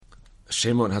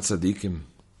Shemot Hatzaddikim.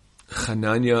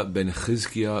 Hananya ben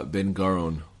Chizkiah ben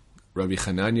Garon. Rabbi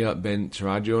Hananya ben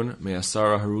Terajon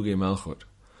me'asara haruge Malchut.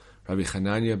 Rabbi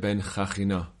Hananya ben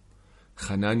Chachina.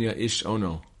 Hananya ish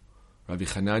Ono. Rabbi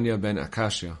Hananya ben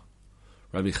Akashia.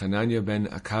 Rabbi Hananya ben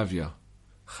Akavia.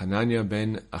 Hananya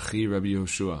ben Achi Rabbi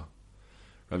Yoshua.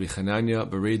 Rabbi Hananya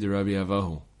bered Rabbi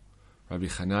Avahu. Rabbi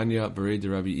Hananya bered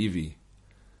Rabbi Ivi.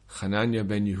 Hananya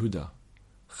ben Yehuda.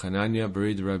 Hananya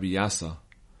bered Rabbi Yasa.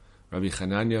 Rabbi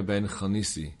Hananya ben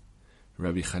Chanisi.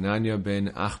 Rabbi Hananya ben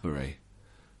Achbare.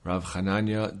 Rav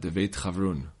Hananya de Beit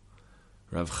Chavrun.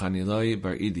 Rav Chanilai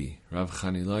bar Idi. Rav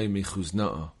Chanilai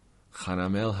michuzna'a.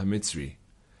 Chanamel Hamitzri.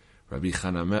 Rabbi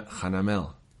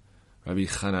Chanamel. Rabbi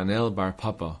Chananel bar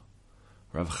Papa.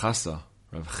 Rav Chasa.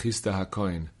 Rav Chista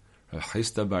HaKohen. Rav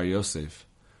Chista bar Yosef.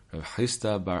 Rav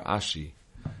Chista bar Ashi.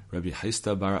 Rabbi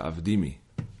Chista bar Avdimi.